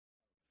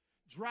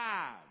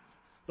Drive.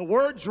 The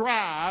word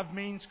drive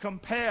means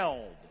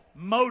compelled,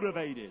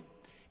 motivated,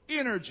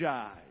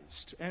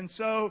 energized. And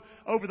so,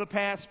 over the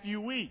past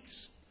few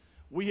weeks,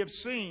 we have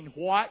seen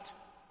what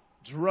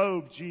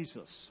drove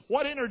Jesus.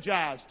 What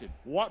energized Him?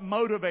 What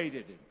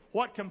motivated Him?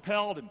 What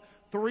compelled Him?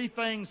 Three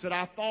things that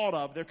I thought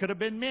of. There could have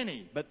been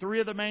many, but three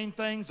of the main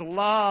things.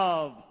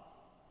 Love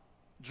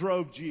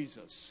drove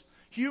Jesus.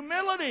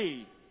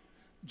 Humility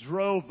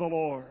drove the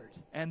Lord.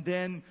 And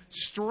then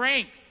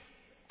strength,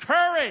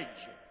 courage.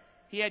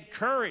 He had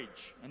courage,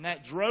 and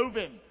that drove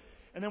Him.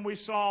 And then we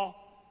saw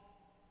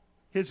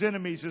His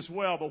enemies as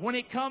well. But when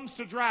it comes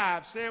to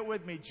drive, say it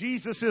with me,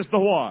 Jesus is the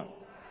one.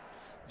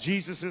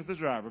 Jesus is the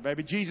driver,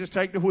 baby. Jesus,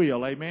 take the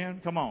wheel.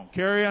 Amen. Come on.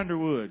 Carrie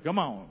Underwood. Come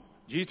on.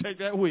 Jesus, take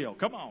that wheel.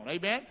 Come on.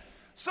 Amen.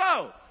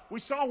 So, we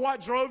saw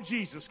what drove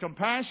Jesus.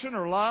 Compassion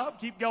or love.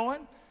 Keep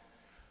going.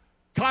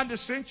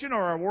 Condescension,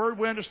 or a word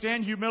we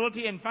understand,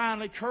 humility. And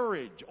finally,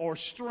 courage or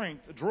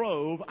strength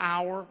drove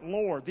our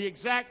Lord. The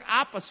exact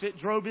opposite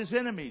drove His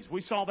enemies.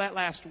 We saw that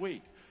last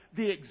week.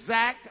 The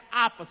exact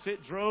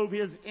opposite drove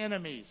His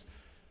enemies.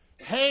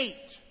 Hate.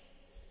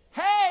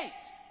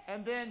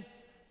 And then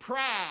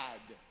pride.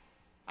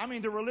 I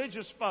mean, the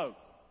religious folk,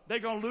 they're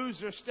going to lose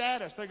their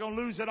status. They're going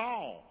to lose it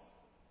all.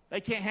 They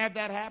can't have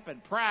that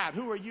happen. Pride.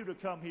 Who are you to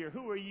come here?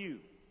 Who are you?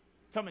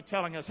 Coming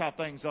telling us how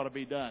things ought to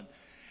be done.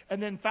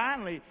 And then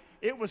finally,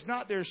 it was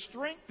not their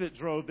strength that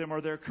drove them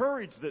or their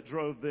courage that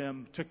drove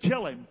them to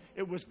kill Him.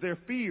 It was their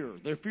fear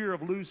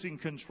of losing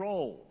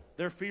control.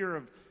 Their fear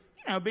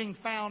of, being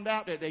found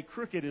out that they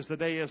crooked as the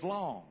day is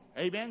long.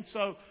 Amen?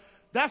 So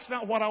that's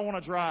not what I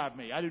want to drive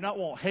me. I do not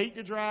want hate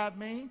to drive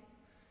me.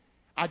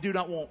 I do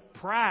not want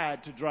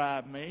pride to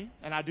drive me,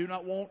 and I do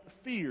not want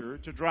fear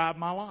to drive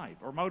my life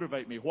or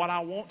motivate me. What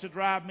I want to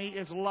drive me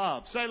is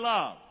love. Say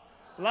love.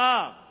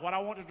 Love. What I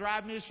want to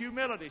drive me is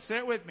humility. Say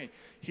it with me.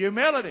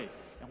 Humility.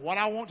 And what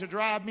I want to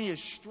drive me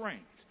is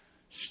strength.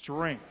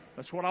 Strength.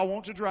 That's what I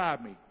want to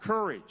drive me.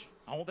 Courage.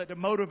 I want that to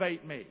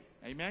motivate me.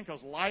 Amen?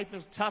 Because life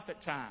is tough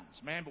at times,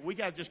 man, but we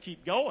got to just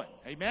keep going.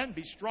 Amen?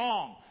 Be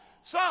strong.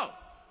 So,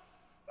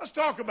 let's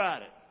talk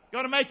about it.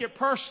 Going to make it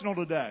personal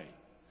today.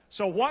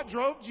 So what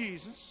drove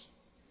Jesus?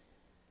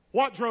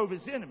 What drove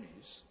His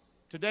enemies?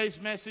 Today's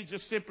message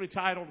is simply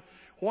titled,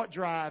 What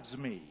Drives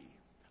Me?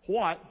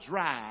 What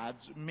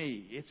drives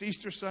me? It's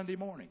Easter Sunday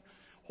morning.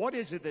 What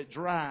is it that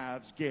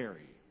drives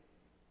Gary?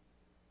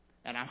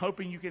 And I'm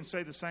hoping you can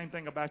say the same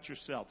thing about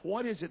yourself.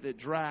 What is it that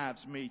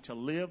drives me to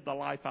live the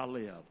life I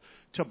live?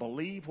 To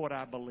believe what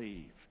I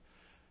believe?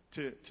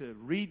 To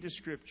read the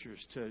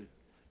Scriptures?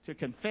 To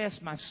confess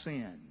my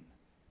sin?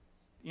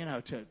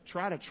 To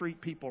try to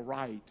treat people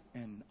right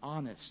and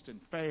honest and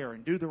fair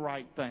and do the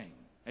right thing.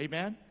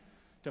 Amen?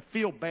 To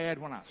feel bad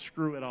when I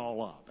screw it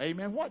all up.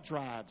 Amen? What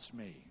drives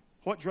me?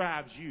 What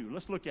drives you?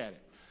 Let's look at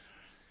it.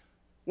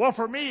 Well,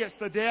 for me, it's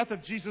the death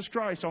of Jesus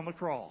Christ on the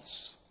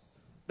cross.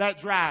 That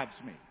drives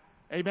me.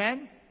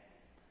 Amen?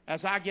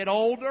 As I get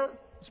older,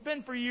 it's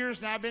been for years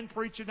now. I've been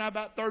preaching now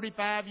about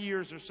 35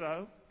 years or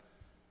so.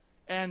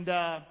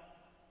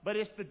 But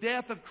it's the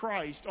death of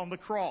Christ on the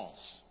cross.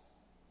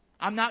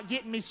 I'm not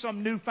getting me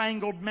some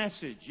newfangled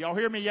message. Y'all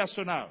hear me, yes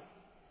or no?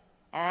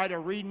 All right, or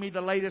read me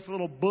the latest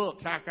little book,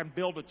 how I can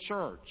build a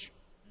church.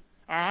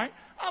 All right?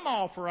 I'm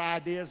all for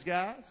ideas,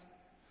 guys.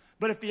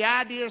 But if the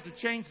idea is to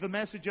change the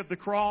message of the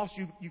cross,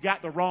 you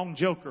got the wrong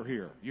joker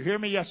here. You hear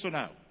me, yes or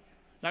no?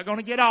 Not going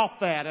to get off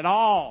that at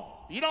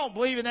all. You don't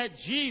believe in that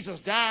Jesus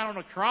died on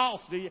the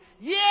cross, do you?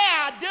 Yeah,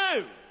 I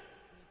do.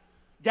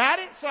 Got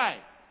it? Say.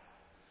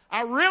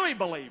 I really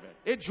believe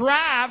it. It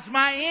drives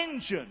my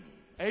engine.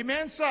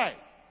 Amen? Say.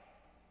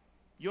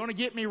 You want to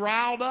get me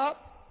riled up?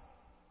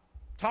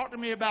 Talk to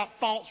me about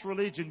false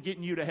religion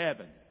getting you to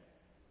heaven.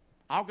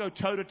 I'll go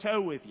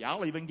toe-to-toe with you.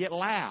 I'll even get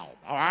loud.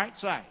 All right?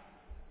 Say.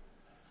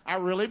 I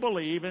really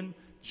believe in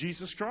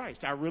Jesus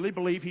Christ. I really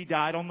believe He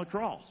died on the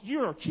cross.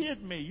 You're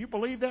kidding me. You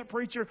believe that,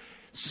 preacher?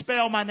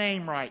 Spell my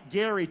name right.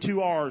 Gary,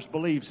 2 R's,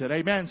 believes it.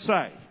 Amen?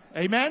 Say.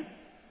 Amen?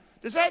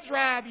 Does that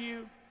drive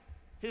you?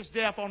 His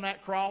death on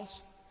that cross?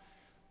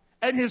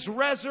 And His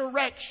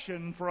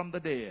resurrection from the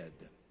dead.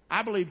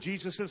 I believe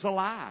Jesus is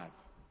alive.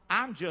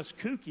 I'm just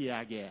kooky,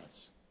 I guess.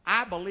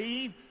 I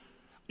believe,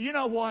 you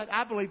know what?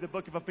 I believe the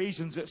book of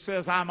Ephesians that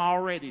says I'm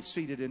already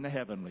seated in the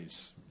heavenlies.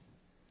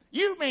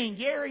 You mean,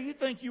 Gary, you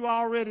think you're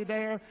already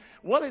there?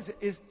 What is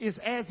it? Is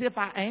as if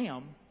I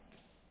am.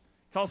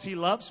 Because He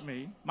loves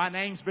me. My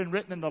name's been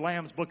written in the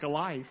Lamb's book of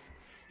life.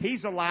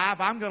 He's alive.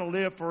 I'm going to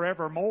live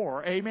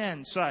forevermore.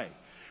 Amen. Say.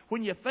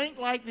 When you think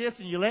like this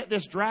and you let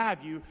this drive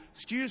you,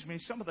 excuse me,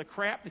 some of the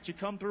crap that you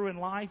come through in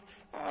life,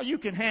 you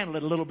can handle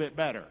it a little bit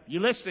better.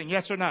 You listening,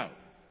 yes or no?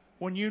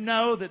 When you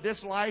know that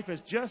this life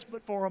is just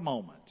but for a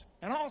moment.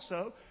 And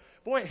also,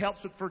 boy, it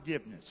helps with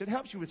forgiveness. It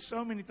helps you with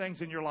so many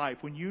things in your life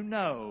when you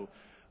know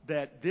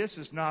that this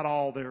is not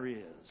all there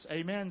is.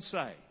 Amen,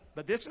 say.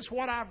 But this is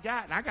what I've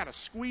got, and I've got to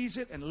squeeze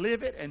it and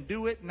live it and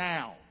do it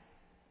now.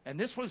 And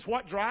this was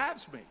what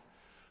drives me.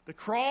 The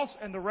cross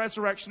and the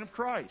resurrection of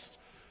Christ.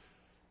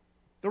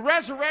 The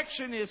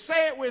resurrection is,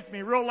 say it with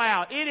me real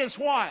loud, it is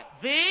what?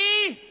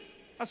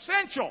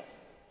 essential.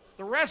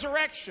 The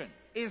resurrection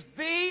is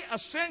the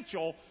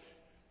essential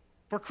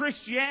for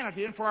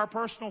Christianity and for our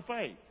personal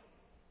faith.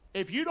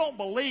 If you don't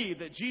believe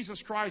that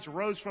Jesus Christ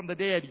rose from the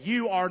dead,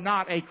 you are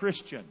not a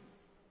Christian.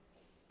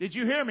 Did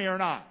you hear me or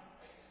not?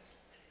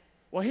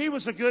 Well, he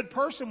was a good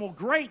person. Well,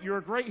 great. You're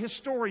a great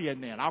historian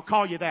then. I'll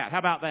call you that. How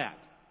about that?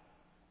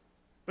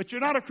 But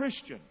you're not a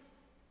Christian.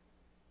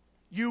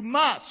 You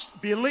must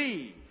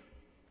believe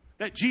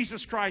that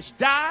Jesus Christ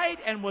died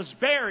and was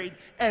buried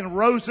and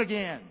rose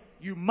again.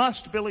 You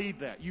must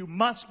believe that. You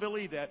must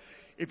believe that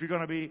if you're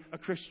going to be a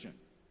Christian.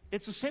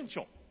 It's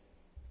essential.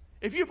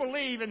 If you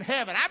believe in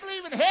heaven, I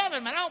believe in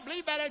heaven, but I don't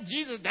believe that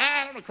Jesus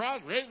died on the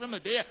cross, raised from the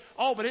dead.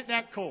 Oh, but isn't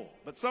that cool?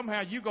 But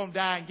somehow you're going to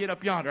die and get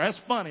up yonder.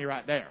 That's funny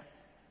right there.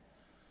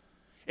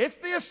 It's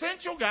the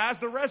essential, guys,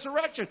 the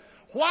resurrection.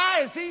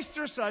 Why is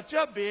Easter such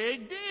a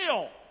big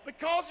deal?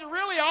 Because it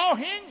really all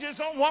hinges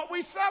on what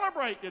we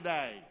celebrate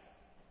today.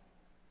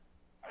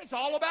 It's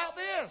all about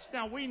this.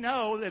 Now, we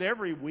know that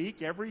every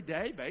week, every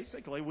day,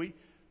 basically,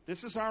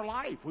 this is our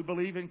life. We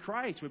believe in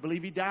Christ. We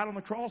believe He died on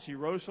the cross. He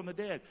rose from the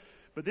dead.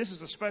 But this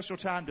is a special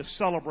time to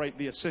celebrate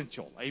the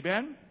essential.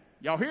 Amen?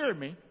 Y'all hearing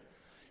me?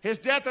 His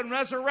death and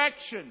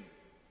resurrection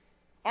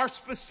are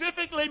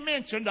specifically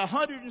mentioned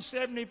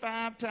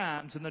 175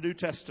 times in the New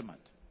Testament.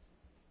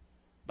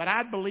 But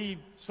I'd believe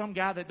some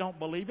guy that don't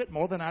believe it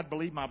more than I'd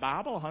believe my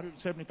Bible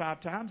 175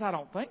 times. I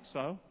don't think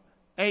so.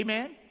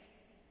 Amen?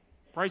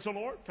 Praise the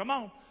Lord. Come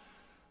on.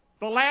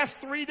 The last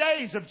 3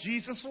 days of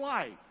Jesus'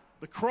 life.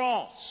 The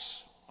cross.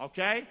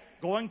 Okay?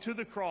 Going to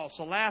the cross.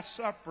 The Last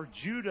Supper.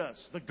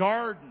 Judas. The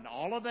garden.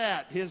 All of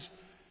that. His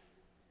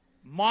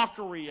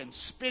mockery and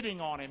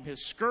spitting on Him.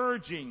 His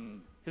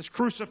scourging. His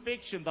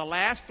crucifixion. The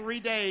last 3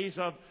 days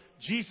of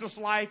Jesus'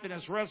 life and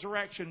His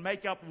resurrection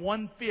make up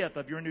 1/5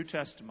 of your New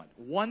Testament.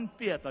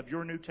 1/5 of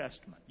your New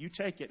Testament. You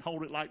take it,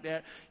 hold it like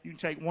that. You can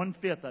take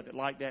 1/5 of it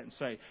like that and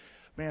say,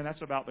 man,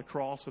 that's about the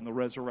cross and the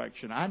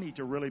resurrection. I need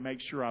to really make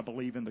sure I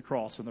believe in the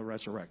cross and the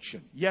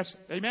resurrection. Yes?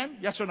 Amen?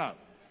 Yes or no?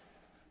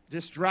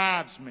 This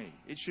drives me.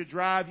 It should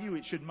drive you.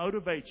 It should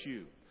motivate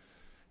you.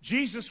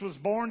 Jesus was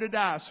born to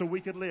die so we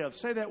could live.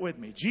 Say that with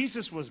me.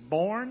 Jesus was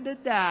born to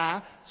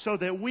die so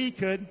that we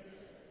could.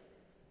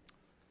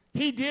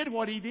 He did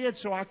what He did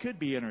so I could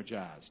be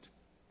energized.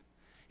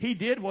 He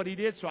did what He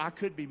did so I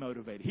could be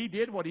motivated. He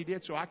did what He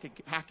did so I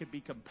could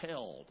be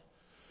compelled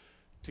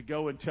to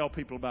go and tell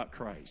people about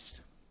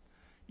Christ.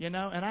 You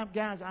know, and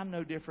I'm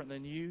no different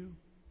than you.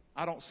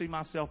 I don't see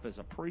myself as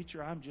a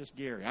preacher. I'm just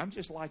Gary. I'm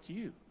just like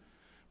you.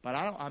 But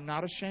I'm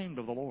not ashamed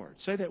of the Lord.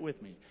 Say that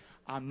with me.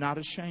 I'm not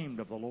ashamed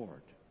of the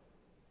Lord.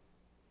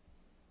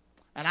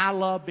 And I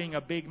love being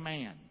a big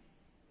man.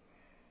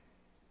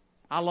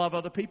 I love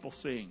other people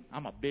seeing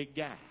I'm a big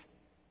guy.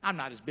 I'm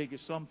not as big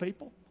as some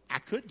people. I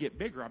could get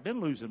bigger. I've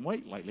been losing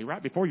weight lately,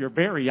 right before your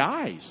very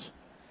eyes.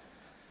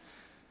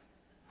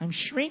 I'm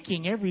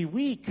shrinking every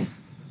week.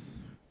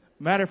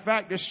 Matter of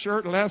fact, this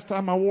shirt, last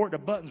time I wore it, the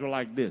buttons were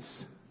like this.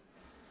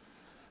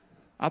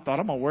 I thought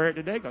I'm going to wear it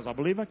today because I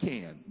believe I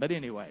can. But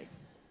anyway.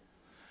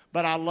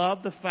 But I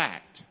love the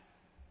fact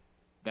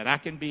that I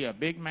can be a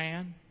big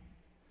man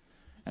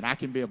and I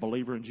can be a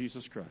believer in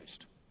Jesus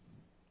Christ.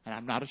 And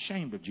I'm not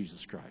ashamed of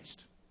Jesus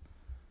Christ.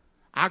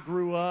 I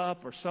grew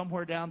up or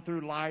somewhere down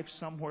through life,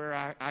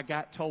 somewhere I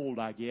got told,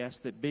 I guess,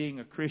 that being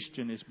a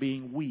Christian is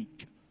being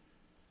weak.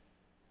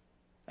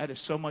 That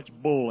is so much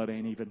bull, it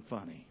ain't even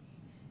funny.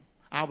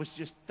 I was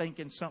just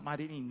thinking something I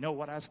didn't even know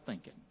what I was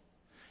thinking.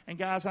 And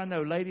guys, I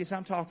know, ladies,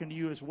 I'm talking to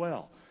you as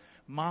well.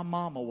 My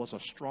mama was a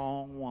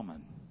strong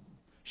woman.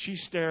 She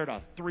stared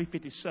a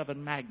 .357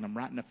 Magnum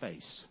right in the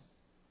face.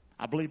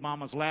 I believe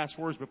Mama's last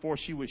words before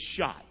she was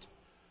shot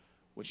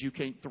was, "You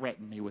can't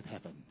threaten me with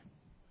heaven."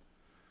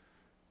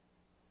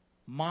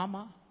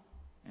 Mama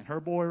and her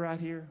boy right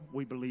here,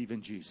 we believe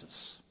in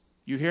Jesus.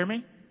 You hear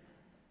me?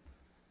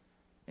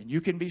 And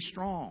you can be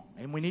strong.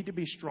 And we need to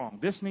be strong.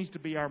 This needs to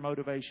be our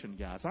motivation,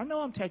 guys. I know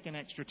I'm taking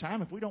extra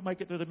time. If we don't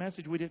make it through the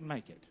message, we didn't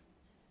make it.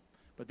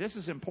 But this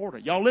is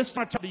important. Y'all listen,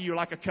 I talk to you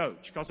like a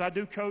coach. Because I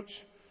do coach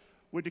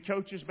with the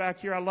coaches back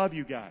here. I love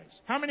you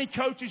guys. How many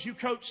coaches you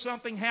coach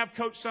something, have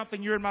coached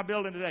something, you're in my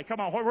building today? Come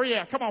on, where you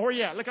at? Come on, where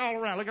you at? Look all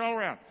around. Look all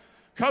around.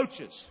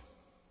 Coaches.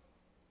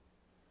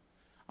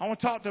 I want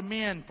to talk to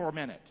men for a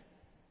minute.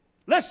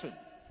 Listen,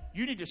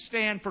 you need to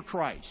stand for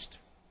Christ.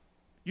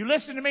 You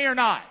listen to me or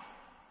not?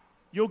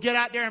 You'll get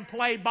out there and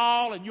play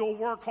ball and you'll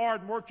work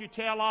hard and work your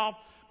tail off,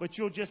 but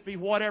you'll just be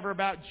whatever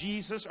about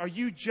Jesus. Are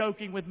you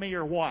joking with me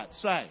or what?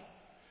 Say.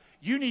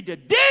 You need to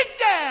dig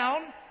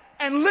down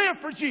and live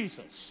for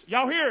Jesus.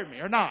 Y'all hearing me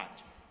or not?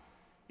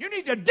 You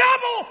need to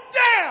double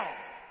down.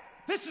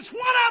 This is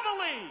what I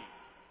believe.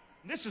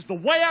 This is the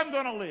way I'm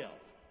going to live.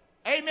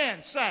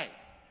 Amen. Say.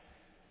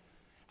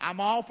 I'm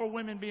all for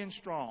women being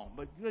strong,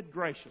 but good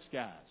gracious,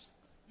 guys,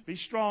 be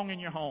strong in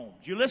your home.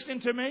 You listening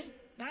to me?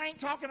 Now, I ain't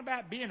talking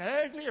about being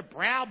ugly or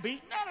browbeat.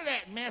 None of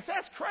that mess.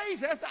 That's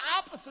crazy. That's the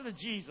opposite of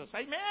Jesus.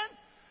 Amen?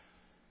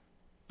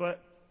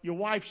 But your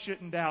wife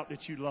shouldn't doubt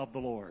that you love the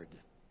Lord.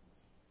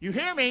 You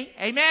hear me?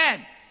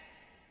 Amen.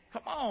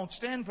 Come on,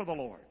 stand for the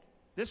Lord.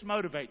 This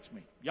motivates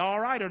me. Y'all all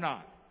right or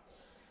not?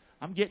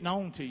 I'm getting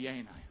on to you,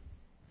 ain't I?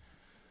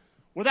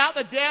 Without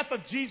the death of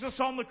Jesus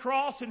on the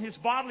cross and His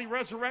bodily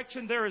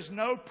resurrection, there is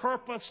no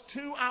purpose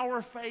to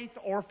our faith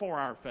or for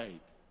our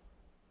faith.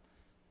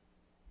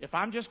 If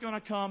I'm just going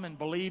to come and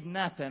believe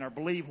nothing or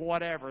believe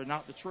whatever and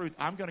not the truth,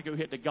 I'm going to go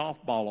hit the golf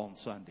ball on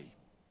Sunday.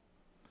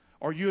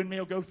 Or you and me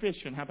will go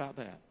fishing. How about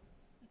that?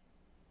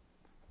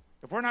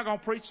 If we're not going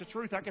to preach the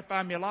truth, I could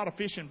find me a lot of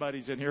fishing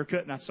buddies in here,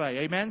 couldn't I say?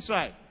 Amen,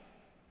 say.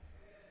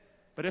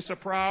 But it's a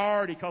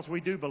priority because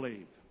we do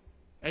believe.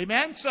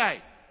 Amen,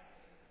 say.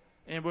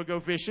 And we'll go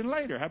fishing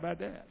later. How about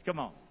that? Come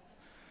on.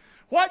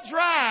 What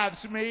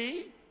drives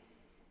me?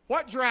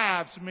 What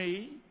drives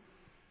me?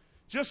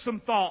 Just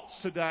some thoughts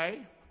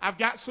today. I've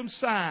got some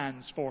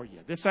signs for you.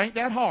 This ain't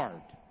that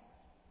hard.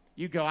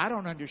 You go, I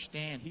don't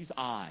understand. He's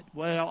odd.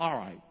 Well, all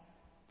right.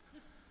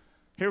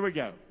 Here we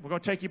go. We're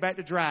going to take you back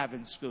to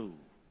driving school.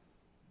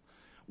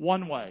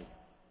 One way.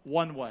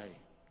 One way.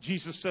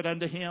 Jesus said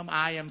unto him,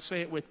 I am,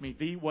 say it with me,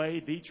 the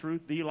way, the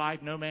truth, the life.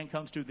 No man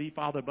comes to thee,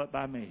 Father, but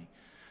by me.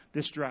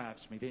 This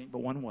drives me. There ain't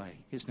but one way.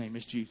 His name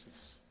is Jesus.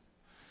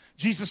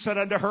 Jesus said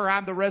unto her, I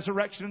am the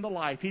resurrection and the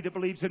life. He that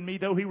believes in me,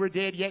 though he were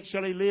dead, yet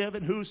shall he live.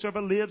 And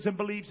whosoever lives and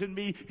believes in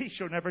me, he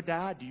shall never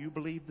die. Do you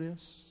believe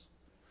this?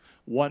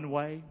 One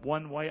way,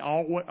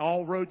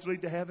 all roads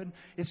lead to heaven.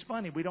 It's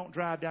funny, we don't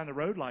drive down the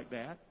road like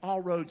that. All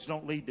roads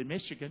don't lead to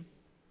Michigan.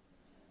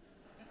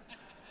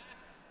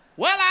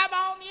 Well, I'm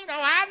on,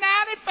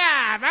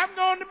 I-95. I'm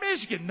going to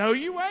Michigan. No,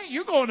 you ain't.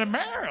 You're going to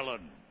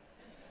Maryland.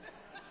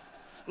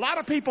 A lot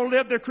of people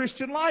live their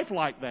Christian life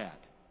like that.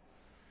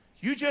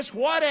 You just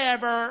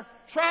whatever.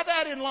 Try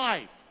that in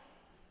life.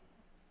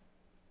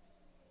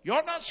 You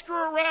ought not screw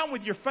around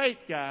with your faith,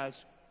 guys.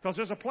 Because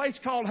there's a place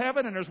called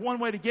heaven, and there's one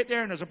way to get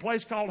there, and there's a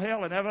place called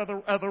hell, and that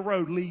other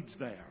road leads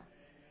there.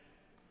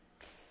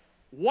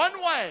 One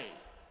way.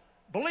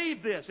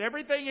 Believe this.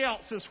 Everything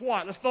else is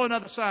what? Let's throw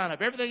another sign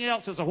up. Everything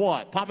else is a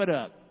what? Pop it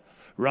up.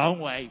 Wrong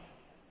way.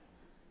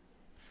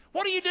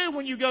 What do you do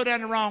when you go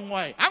down the wrong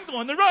way? I'm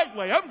going the right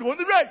way. I'm going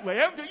the right way.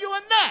 You're a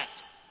nut.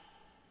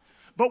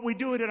 But we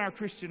do it in our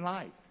Christian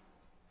life.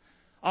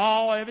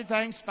 Oh,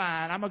 everything's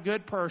fine. I'm a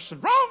good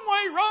person. Wrong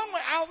way, wrong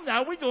way. Oh,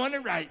 no, we're going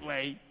the right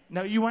way.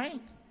 No, you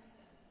ain't.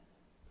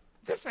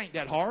 This ain't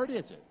that hard,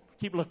 is it?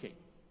 Keep looking.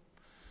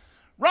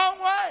 Wrong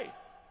way.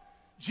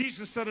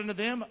 Jesus said unto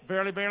them,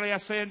 Verily, verily, I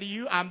say unto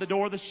you, I'm the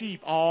door of the sheep.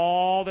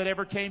 All that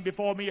ever came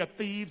before me are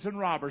thieves and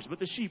robbers, but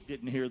the sheep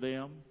didn't hear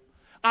them.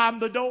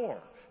 I'm the door.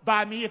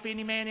 By me, if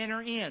any man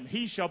enter in,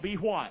 he shall be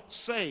what?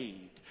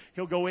 Saved.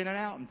 He'll go in and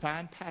out and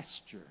find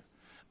pasture.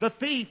 The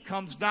thief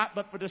comes not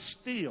but for to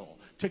steal,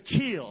 to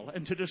kill,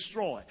 and to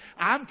destroy.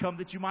 I'm come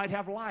that you might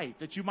have life,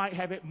 that you might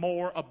have it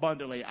more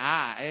abundantly.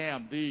 I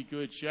am the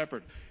good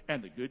shepherd,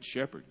 and the good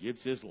shepherd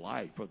gives his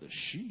life for the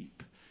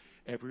sheep.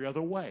 Every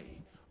other way,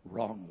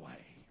 wrong way.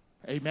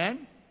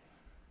 Amen?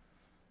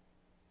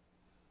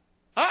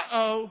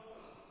 Uh-oh.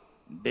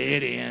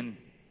 Dead end.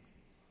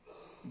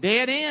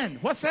 Dead end.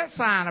 What's that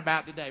sign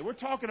about today? We're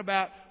talking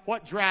about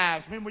what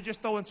drives. I mean, we're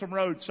just throwing some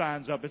road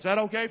signs up. Is that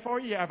okay for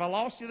you? Have I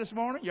lost you this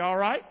morning? You all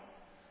right?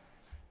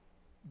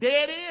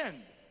 Dead end.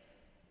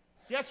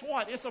 Guess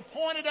what? It's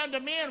appointed unto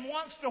men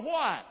once to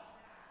what?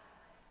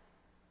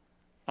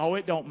 Oh,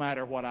 it don't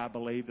matter what I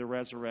believe, the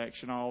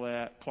resurrection, all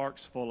that.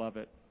 Clark's full of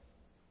it.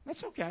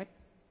 That's okay.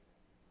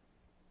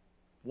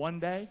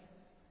 One day,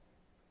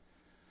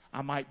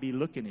 I might be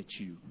looking at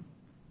you,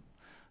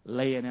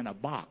 laying in a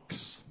box.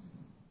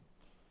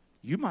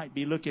 You might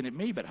be looking at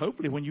me, but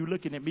hopefully when you're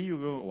looking at me, you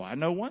go, well, I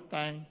know one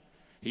thing.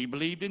 He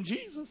believed in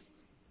Jesus.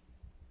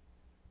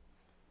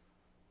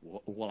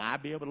 Will I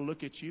be able to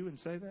look at you and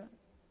say that?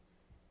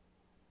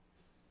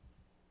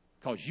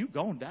 Because you're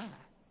going to die.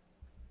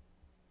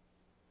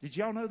 Did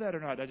y'all know that or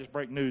not? I just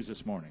break news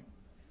this morning.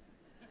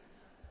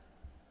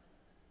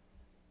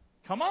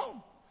 Come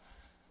on.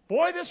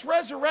 Boy, this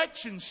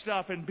resurrection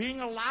stuff and being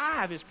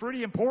alive is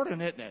pretty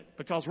important, isn't it?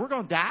 Because we're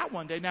going to die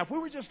one day. Now, if we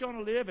were just going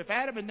to live, if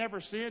Adam had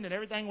never sinned and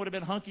everything would have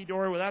been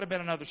hunky-dory, well, that would have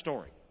been another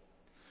story.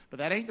 But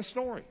that ain't the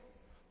story.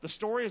 The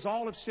story is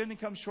all have sinned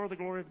and come short of the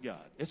glory of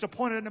God. It's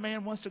appointed unto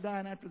man once to die,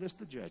 and after this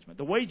the judgment.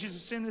 The wages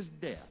of sin is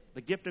death.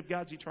 The gift of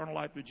God's eternal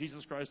life through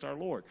Jesus Christ our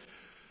Lord.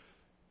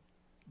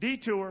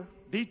 Detour.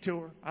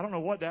 I don't know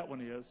what that one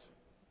is.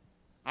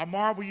 I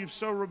marvel you've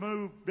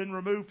been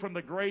removed from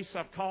the grace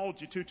I've called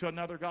you to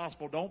another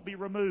gospel. Don't be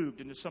removed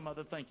into some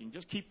other thinking.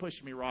 Just keep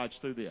pushing me, Raj,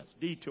 through this.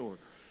 Detour.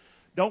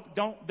 Don't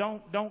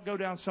go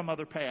down some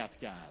other path,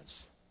 guys.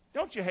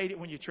 Don't you hate it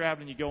when you're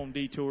traveling, you go on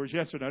detours?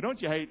 Yes or no?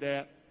 Don't you hate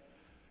that?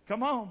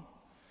 Come on.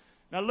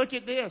 Now look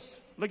at this.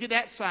 Look at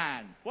that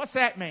sign. What's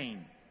that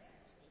mean?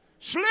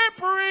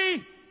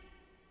 Slippery.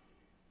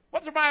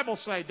 What's the Bible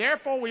say?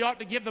 Therefore, we ought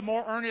to give the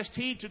more earnest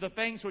heed to the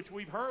things which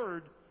we've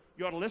heard.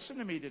 You ought to listen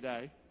to me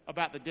today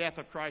about the death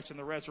of Christ and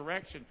the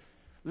resurrection,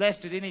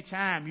 lest at any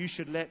time you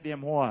should let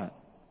them what?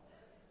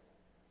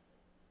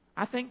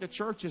 I think the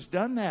church has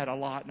done that a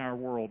lot in our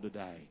world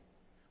today.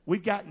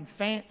 We've gotten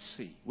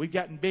fancy. We've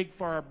gotten big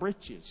for our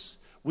britches.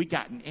 We've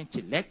gotten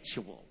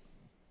intellectual.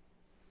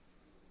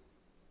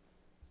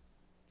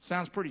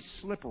 Sounds pretty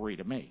slippery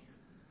to me.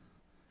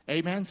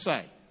 Amen?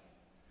 Say.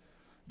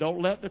 Don't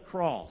let the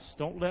cross,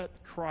 don't let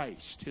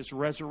Christ, His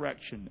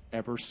resurrection,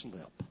 ever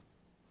slip.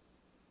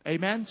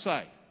 Amen?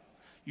 Say.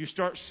 You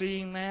start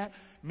seeing that.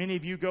 Many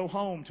of you go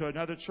home to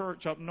another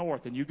church up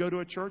north, and you go to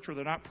a church where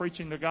they're not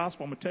preaching the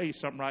gospel. I'm going to tell you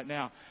something right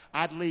now.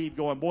 I'd leave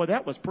going, boy,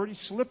 that was pretty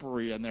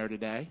slippery in there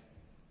today.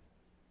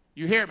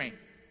 You hear me?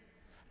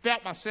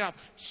 Felt myself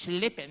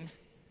slipping.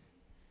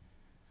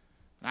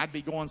 I'd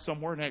be going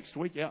somewhere next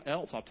week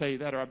else, I'll tell you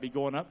that, or I'd be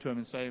going up to him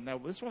and saying, "Now,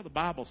 this is what the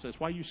Bible says.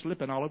 Why are you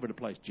slipping all over the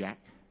place, Jack?"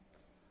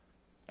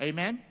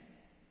 Amen?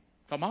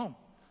 Come on.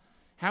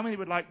 How many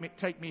would like me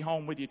take me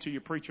home with you to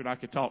your preacher and I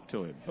could talk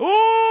to him?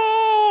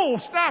 Oh,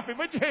 stop him.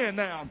 Put your hand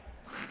down.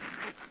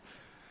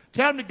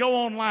 Tell him to go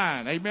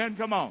online. Amen?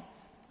 Come on.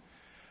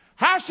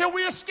 How shall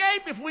we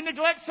escape if we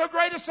neglect so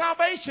great a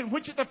salvation,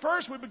 which at the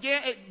first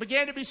it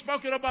began to be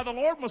spoken of by the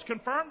Lord and was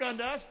confirmed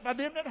unto us by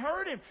them that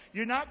heard Him?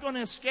 You're not going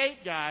to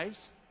escape, guys,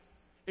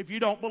 if you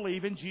don't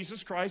believe in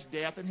Jesus Christ's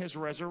death and His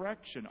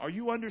resurrection. Are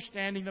you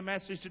understanding the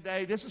message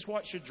today? This is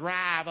what should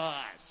drive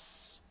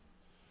us.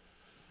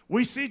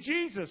 We see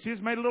Jesus. He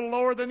was made a little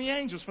lower than the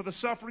angels for the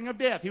suffering of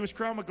death. He was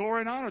crowned with glory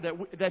and honor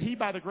that He,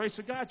 by the grace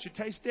of God, should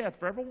taste death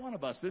for every one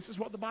of us. This is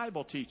what the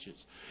Bible teaches.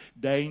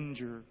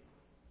 Danger.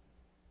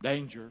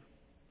 Danger.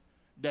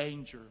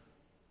 Danger.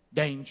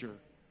 Danger.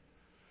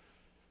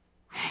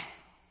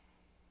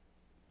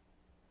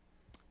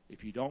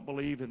 If you don't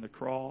believe in the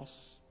cross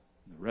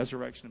and the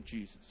resurrection of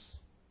Jesus,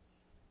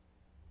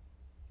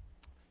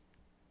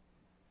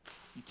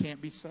 you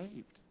can't be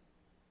saved.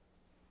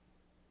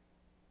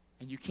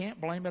 And you can't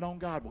blame it on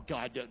God. Well,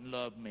 God doesn't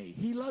love me.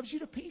 He loves you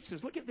to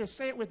pieces. Look at this.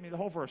 Say it with me, the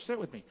whole verse. Say it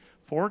with me.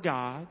 For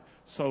God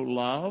so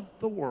loved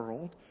the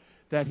world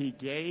that He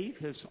gave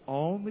His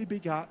only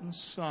begotten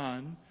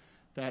Son,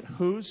 that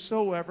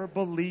whosoever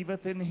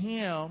believeth in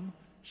Him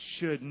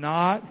should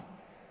not,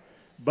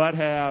 but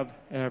have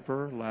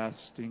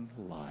everlasting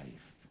life.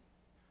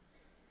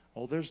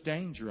 Oh, there's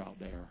danger out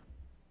there.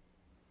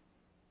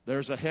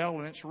 There's a hell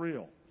and it's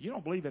real. You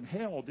don't believe in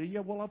hell, do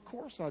you? Well, of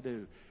course I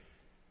do.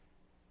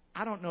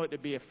 I don't know it to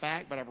be a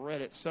fact, but I've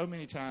read it so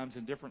many times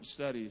in different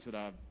studies that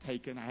I've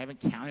taken. I haven't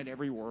counted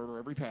every word or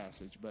every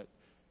passage, but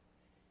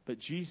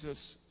Jesus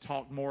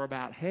talked more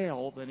about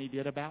hell than He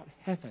did about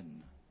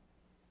heaven.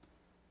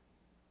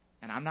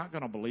 And I'm not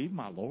going to believe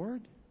my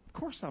Lord? Of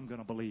course I'm going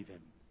to believe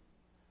Him.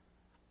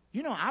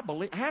 You know, I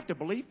have to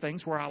believe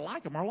things where I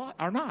like them or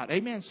not.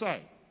 Amen,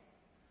 say.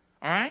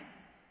 All right?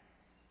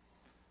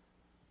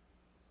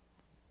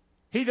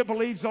 He that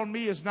believes on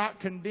me is not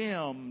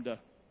condemned,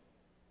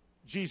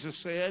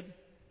 Jesus said.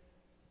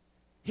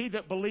 He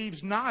that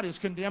believes not is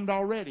condemned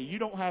already. You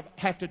don't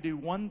have to do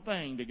one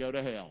thing to go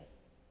to hell.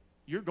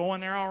 You're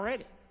going there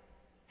already.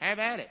 Have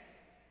at it.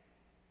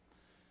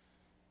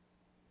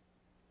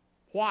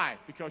 Why?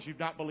 Because you've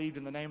not believed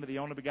in the name of the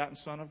only begotten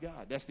Son of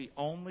God. That's the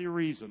only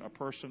reason a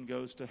person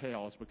goes to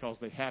hell, is because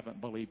they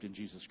haven't believed in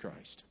Jesus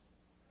Christ.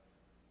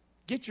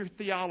 Get your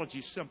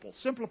theology simple.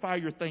 Simplify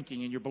your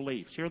thinking and your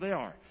beliefs. Here they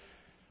are.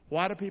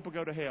 Why do people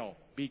go to hell?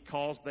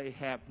 Because they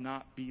have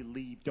not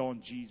believed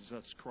on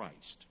Jesus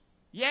Christ.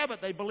 Yeah, but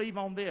they believe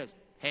on this.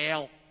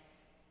 Hell.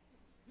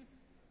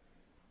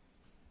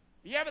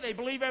 Yeah, but they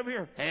believe over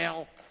here.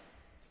 Hell.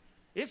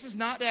 This is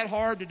not that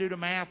hard to do the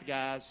math,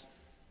 guys.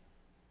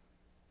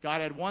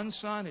 God had one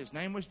Son. His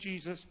name was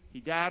Jesus. He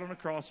died on the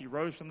cross. He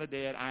rose from the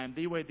dead. I am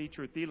the way, the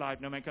truth, the life.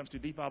 No man comes to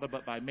the Father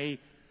but by me.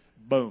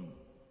 Boom.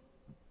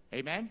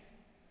 Amen?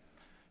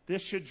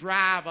 This should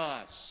drive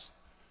us.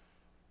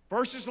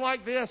 Verses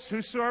like this: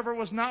 whosoever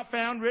was not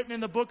found written in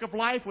the book of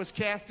life was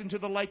cast into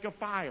the lake of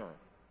fire.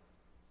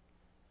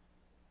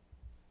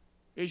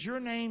 Is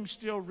your name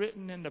still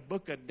written in the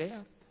book of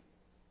death?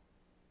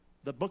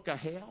 The book of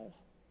hell?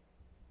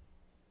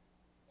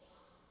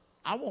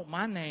 I want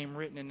my name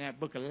written in that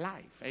book of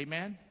life.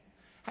 Amen?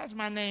 How's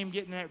my name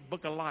getting in that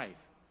book of life?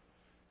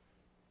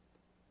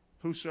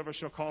 Whosoever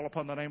shall call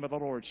upon the name of the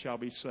Lord shall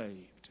be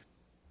saved.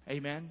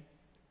 Amen?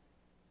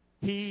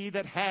 He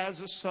that has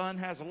a Son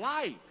has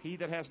life. He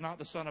that has not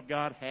the Son of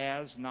God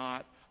has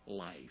not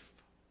life.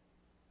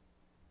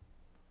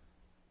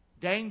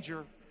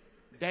 Danger.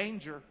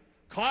 Danger.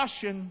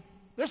 Caution.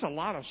 There's a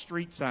lot of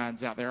street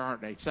signs out there,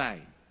 aren't they?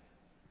 Say.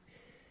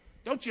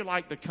 Don't you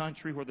like the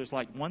country where there's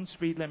like one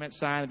speed limit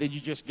sign and then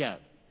you just go?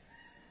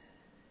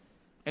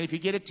 And if you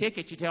get a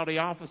ticket, you tell the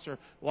officer,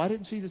 well, I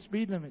didn't see the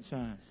speed limit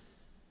sign.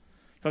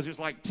 Because it's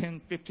like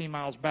 10, 15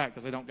 miles back,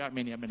 because they don't got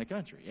many of them in the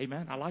country.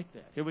 Amen? I like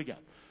that. Here we go.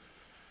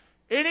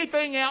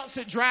 Anything else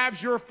that drives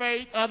your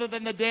faith other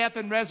than the death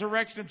and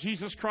resurrection of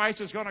Jesus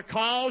Christ is going to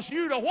cause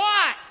you to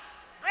what?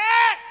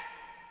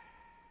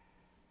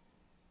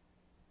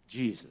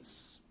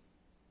 Jesus.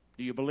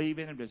 Do you believe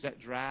in Him? Does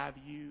that drive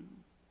you?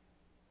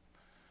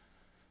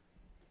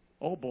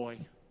 Oh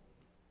boy,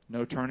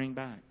 no turning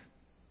back.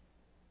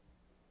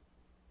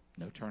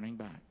 No turning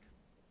back.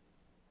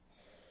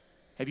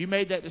 Have you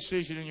made that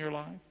decision in your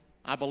life?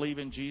 I believe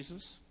in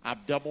Jesus.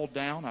 I've doubled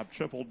down. I've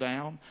tripled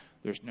down.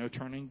 There's no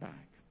turning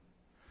back.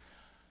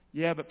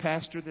 Yeah, but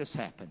Pastor, this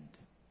happened.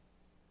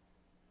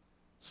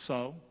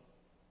 So,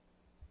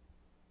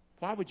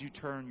 why would you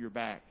turn your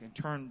back and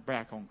turn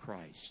back on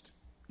Christ?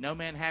 No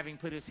man having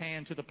put his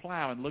hand to the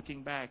plow and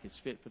looking back is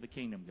fit for the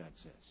kingdom, God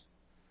says.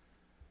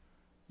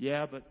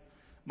 Yeah, but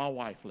my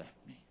wife left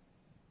me.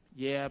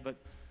 Yeah, but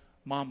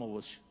Mama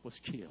was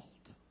killed.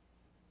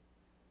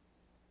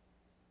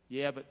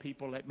 Yeah, but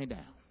people let me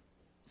down.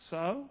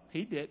 So,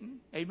 he didn't.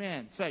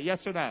 Amen. Say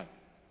yes or no.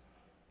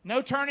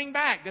 No turning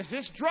back. Does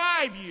this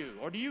drive you?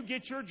 Or do you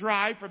get your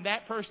drive from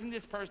that person,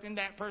 this person,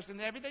 that person?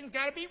 Everything's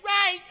got to be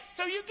right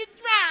so you can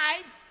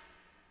drive.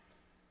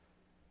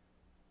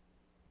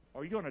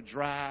 Or are you going to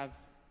drive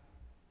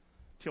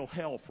till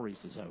hell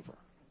freezes over?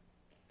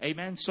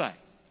 Amen. Say.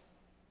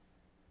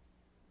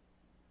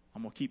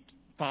 I'm going to keep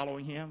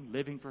following Him,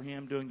 living for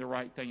Him, doing the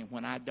right thing. And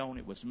when I don't,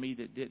 it was me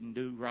that didn't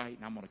do right.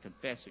 And I'm going to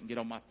confess it and get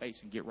on my face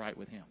and get right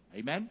with Him.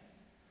 Amen.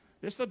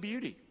 This is the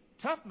beauty.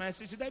 Tough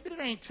message today, but it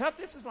ain't tough.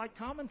 This is like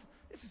common.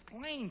 This is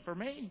plain for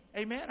me.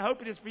 Amen. I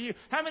hope it is for you.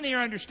 How many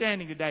are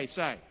understanding today?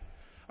 Say.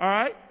 All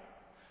right.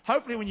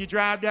 Hopefully when you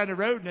drive down the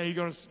road now, you're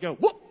going to go,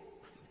 whoop.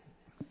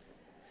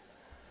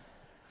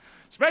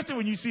 Especially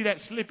when you see that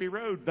slippy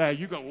road there,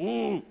 you go,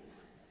 ooh.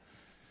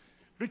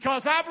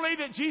 Because I believe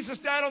that Jesus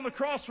died on the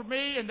cross for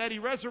me and that He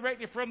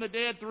resurrected from the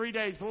dead 3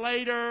 days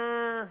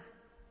later.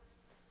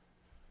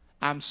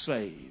 I'm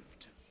saved.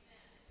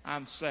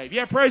 I'm saved.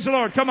 Yeah, praise the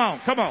Lord. Come on,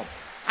 come on.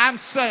 I'm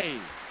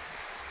saved.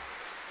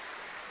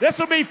 This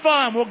will be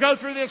fun. We'll go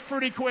through this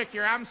pretty quick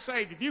here. I'm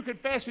saved. If you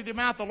confess with your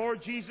mouth the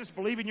Lord Jesus,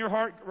 believe in your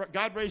heart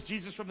God raised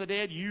Jesus from the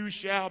dead, you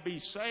shall be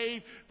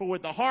saved. For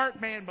with the heart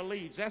man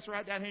believes. That's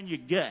right down here in your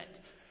gut.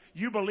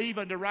 You believe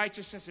unto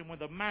righteousness, and with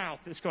the mouth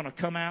it's going to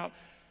come out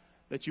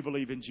that you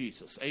believe in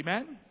Jesus.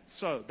 Amen?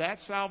 So,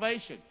 that's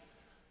salvation.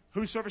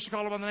 Whosoever shall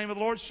call upon the name of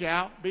the Lord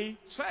shall be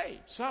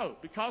saved. So,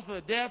 because of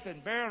the death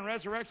and burial and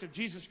resurrection of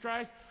Jesus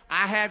Christ,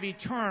 I have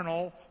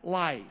eternal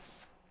life.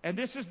 And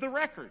this is the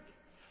record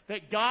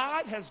that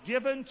God has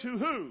given to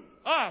who?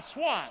 Us.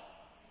 What?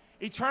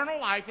 Eternal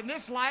life. And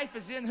this life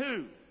is in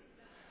who?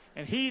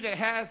 And he that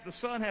has the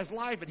Son has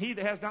life, and he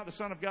that has not the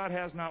Son of God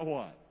has not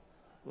what?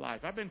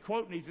 Life. I've been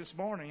quoting these this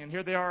morning, and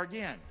here they are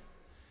again.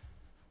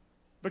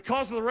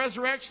 Because of the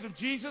resurrection of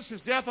Jesus, His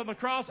death on the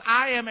cross,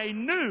 I am a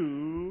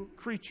new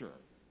creature.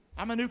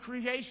 I'm a new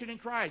creation in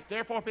Christ.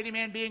 Therefore, if any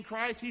man be in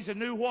Christ, he's a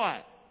new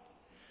what?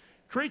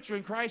 Creature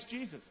in Christ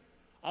Jesus.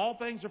 Old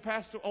things are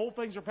passed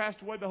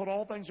away. Behold,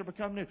 all things are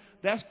become new.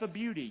 That's the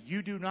beauty.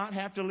 You do not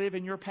have to live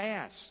in your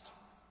past.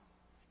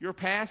 Your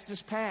past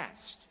is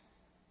past.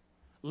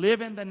 Live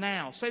in the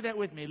now. Say that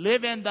with me.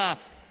 Live in the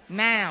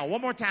now.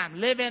 One more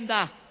time. Live in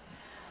the.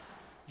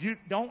 You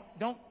don't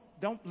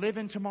live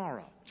in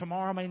tomorrow.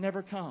 Tomorrow may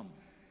never come.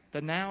 The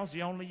now's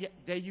the only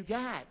day you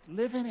got.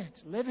 Live in it.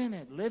 Live in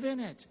it. Live in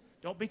it.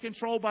 Don't be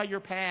controlled by your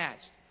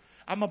past.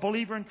 I'm a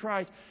believer in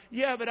Christ.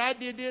 Yeah, but I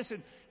did this,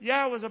 and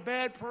yeah, I was a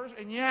bad person.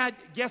 And yeah,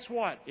 guess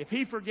what? If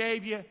He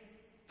forgave you,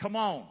 come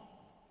on.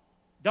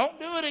 Don't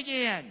do it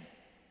again.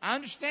 I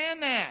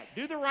understand that.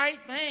 Do the right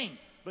thing.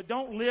 But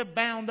don't live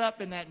bound up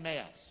in that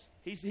mess.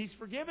 He's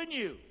forgiven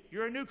you.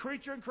 You're a new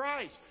creature in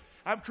Christ.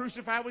 I'm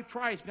crucified with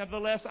Christ.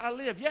 Nevertheless, I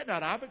live. Yet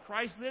not I, but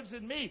Christ lives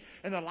in me.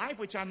 And the life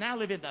which I now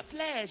live in the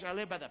flesh, I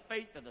live by the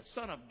faith of the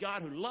Son of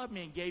God who loved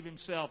me and gave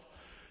Himself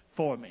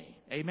for me.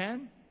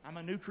 Amen? I'm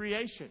a new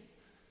creation.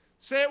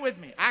 Say it with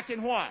me. I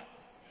can what?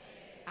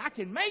 I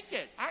can make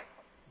it.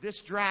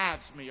 This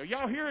drives me. Are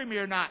y'all hearing me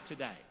or not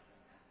today?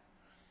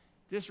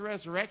 This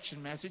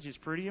resurrection message is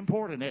pretty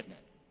important, isn't it?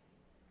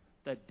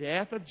 The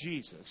death of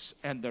Jesus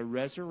and the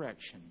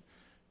resurrection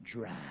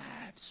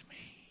drives me.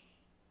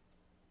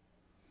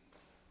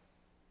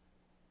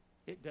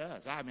 It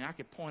does. I mean, I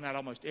could point out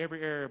almost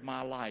every area of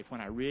my life when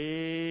I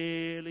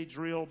really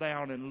drill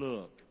down and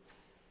look.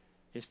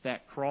 It's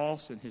that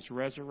cross and His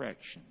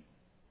resurrection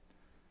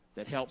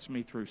that helps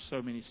me through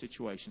so many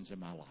situations in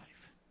my life.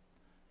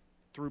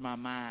 Through my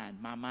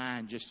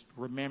mind just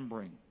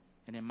remembering,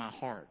 and in my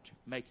heart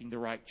making the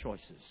right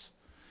choices.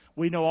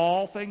 We know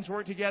all things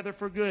work together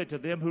for good to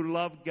them who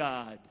love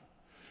God,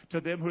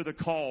 to them who are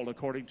called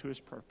according to His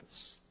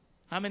purpose.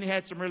 How many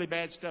had some really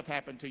bad stuff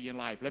happen to you in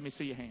life? Let me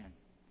see your hand.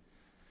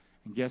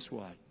 And guess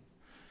what?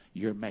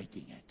 You're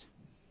making it.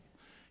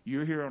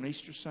 You're here on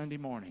Easter Sunday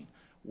morning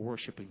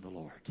worshiping the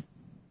Lord.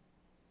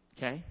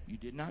 Okay? You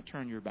did not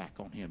turn your back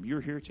on Him.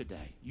 You're here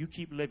today. You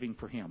keep living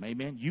for Him.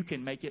 Amen? You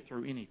can make it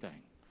through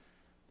anything.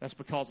 That's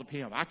because of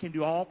Him. I can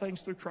do all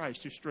things through Christ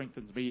who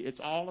strengthens me. It's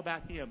all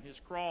about Him, His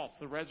cross,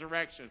 the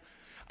resurrection.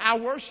 I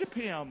worship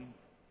Him.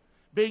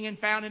 Being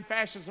found in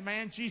fashion as a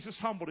man, Jesus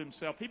humbled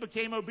Himself. He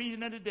became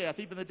obedient unto death,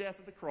 even the death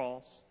of the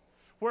cross.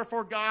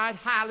 Wherefore God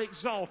highly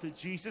exalted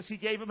Jesus. He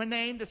gave Him a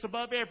name that's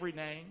above every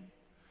name.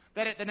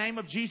 That at the name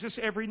of Jesus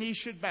every knee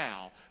should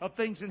bow. Of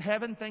things in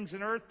heaven, things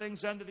in earth,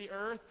 things under the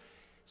earth.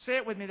 Say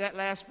it with me, that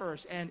last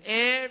verse. And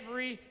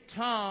every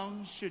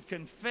tongue should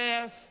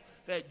confess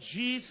that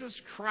Jesus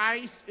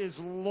Christ is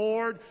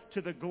Lord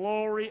to the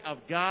glory of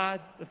God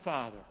the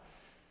Father.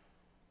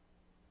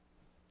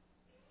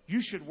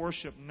 You should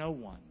worship no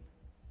one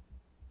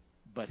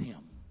but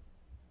Him.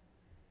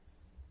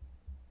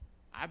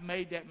 I've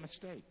made that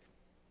mistake.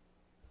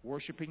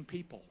 Worshiping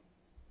people.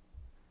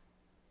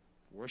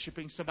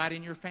 Worshiping somebody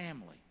in your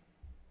family.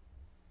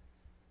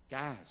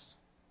 Guys,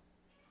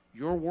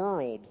 your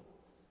world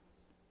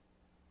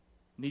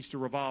needs to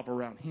revolve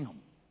around Him,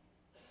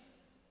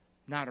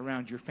 not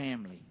around your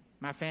family.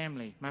 My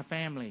family, my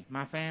family,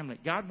 my family.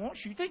 God wants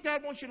you. You think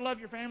God wants you to love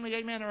your family?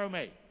 Amen or oh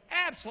me?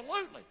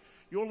 Absolutely.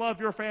 You'll love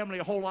your family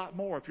a whole lot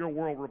more if your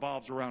world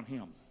revolves around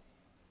Him.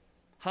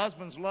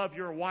 Husbands, love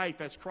your wife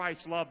as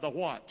Christ loved the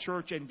what?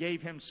 Church, and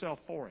gave Himself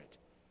for it.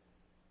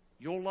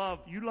 You love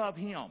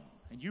Him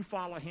and you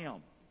follow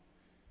Him.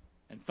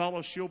 And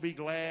fellows, she'll be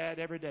glad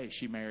every day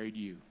she married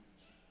you.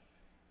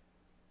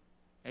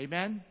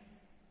 Amen?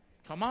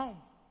 Come on.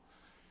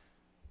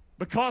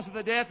 Because of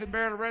the death and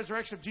burial and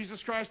resurrection of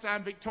Jesus Christ, I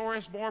am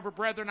victorious. Moreover,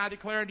 brethren, I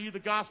declare unto you the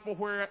gospel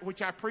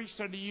which I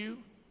preached unto you,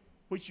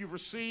 which you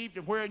received,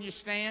 and wherein you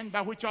stand,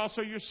 by which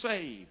also you're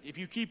saved, if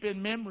you keep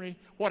in memory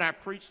what I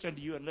preached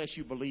unto you, unless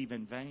you believe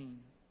in vain.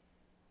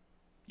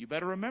 You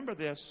better remember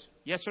this.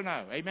 Yes or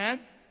no?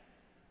 Amen?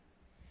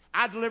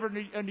 I delivered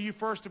unto you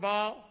first of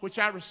all, which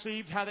I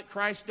received, how that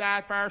Christ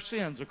died for our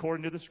sins,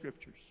 according to the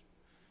Scriptures.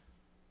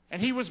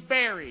 And He was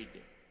buried,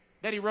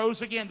 that He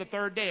rose again the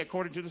third day,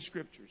 according to the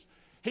Scriptures.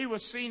 He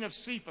was seen of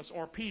Cephas,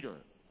 or Peter,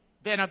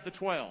 then of the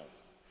 12.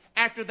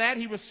 After that,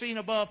 He was seen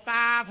above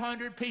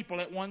 500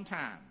 people at one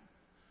time,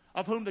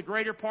 of whom the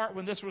greater part,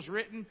 when this was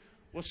written,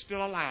 was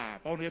still alive.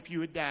 Only a few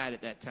had died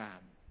at that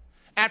time.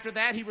 After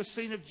that, He was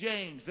seen of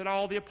James, then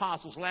all the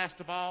apostles. Last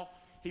of all,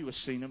 He was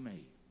seen of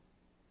me.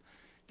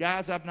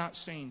 Guys, I've not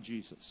seen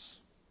Jesus,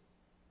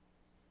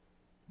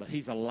 but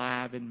He's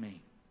alive in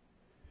me.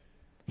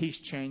 He's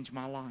changed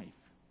my life.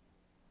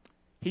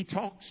 He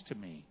talks to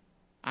me.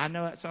 I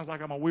know that sounds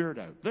like I'm a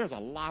weirdo. There's a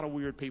lot of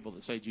weird people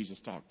that say Jesus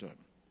talked to them.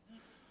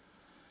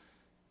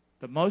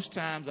 The most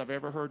times I've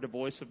ever heard the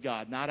voice of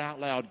God, not out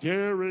loud,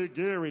 Gary,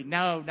 Gary,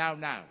 no,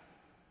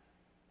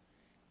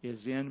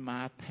 is in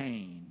my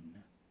pain.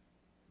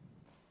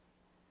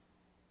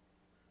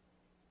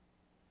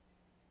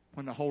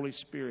 When the Holy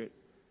Spirit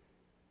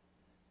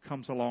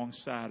comes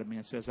alongside of me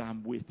and says,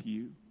 I'm with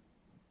you.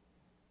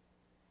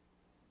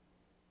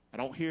 I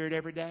don't hear it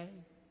every day.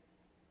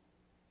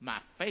 My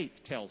faith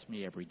tells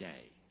me every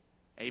day.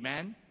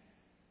 Amen?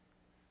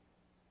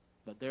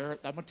 But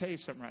I'm going to tell you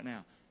something right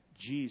now.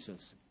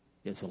 Jesus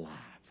is alive.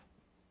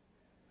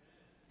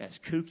 As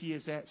kooky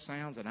as that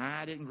sounds, and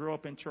I didn't grow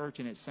up in church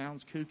and it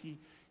sounds kooky,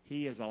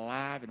 He is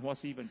alive. And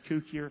what's even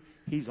kookier,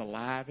 He's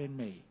alive in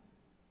me.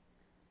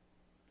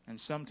 And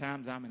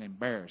sometimes I'm an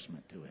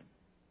embarrassment to Him.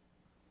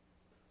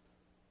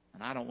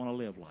 And I don't want to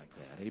live like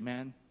that.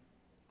 Amen?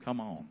 Come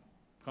on.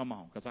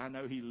 Because I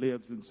know He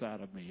lives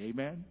inside of me.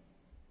 Amen?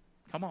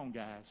 Come on,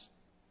 guys.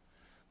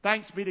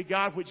 Thanks be to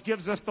God, which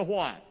gives us the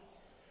what?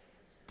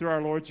 Through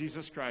our Lord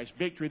Jesus Christ.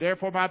 Victory.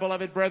 Therefore, my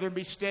beloved brethren,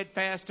 be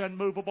steadfast,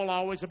 unmovable,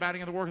 always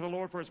abounding in the work of the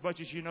Lord, for as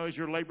much as you know, as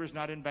your labor is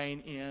not in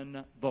vain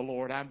in the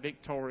Lord. I'm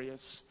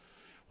victorious.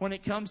 When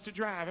it comes to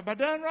drive, have I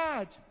done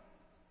right?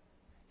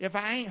 If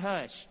I ain't,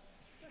 hush.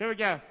 Here we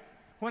go.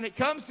 When it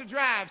comes to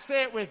drive,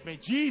 say it with me.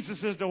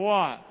 Jesus is the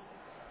what?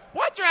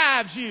 What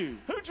drives you?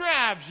 Who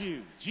drives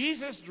you?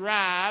 Jesus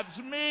drives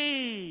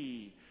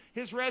me.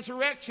 His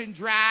resurrection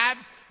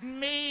drives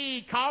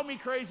me. Call me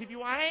crazy if you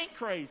want. I ain't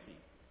crazy.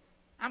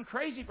 I'm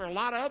crazy for a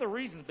lot of other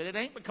reasons, but it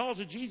ain't because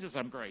of Jesus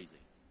I'm crazy.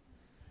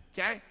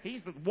 Okay?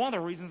 He's one of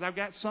the reasons I've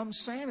got some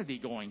sanity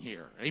going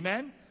here.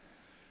 Amen?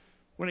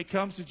 When it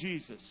comes to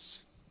Jesus,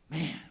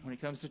 man, when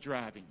it comes to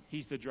driving,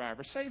 He's the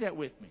driver. Say that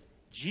with me.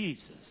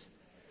 Jesus,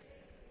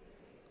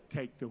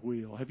 take the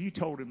wheel. Have you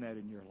told Him that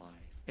in your life?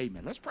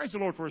 Amen. Let's praise the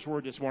Lord for His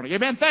word this morning.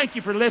 Amen. Thank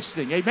you for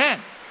listening. Amen.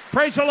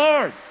 Praise the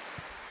Lord.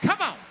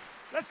 Come on.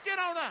 Let's get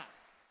on up.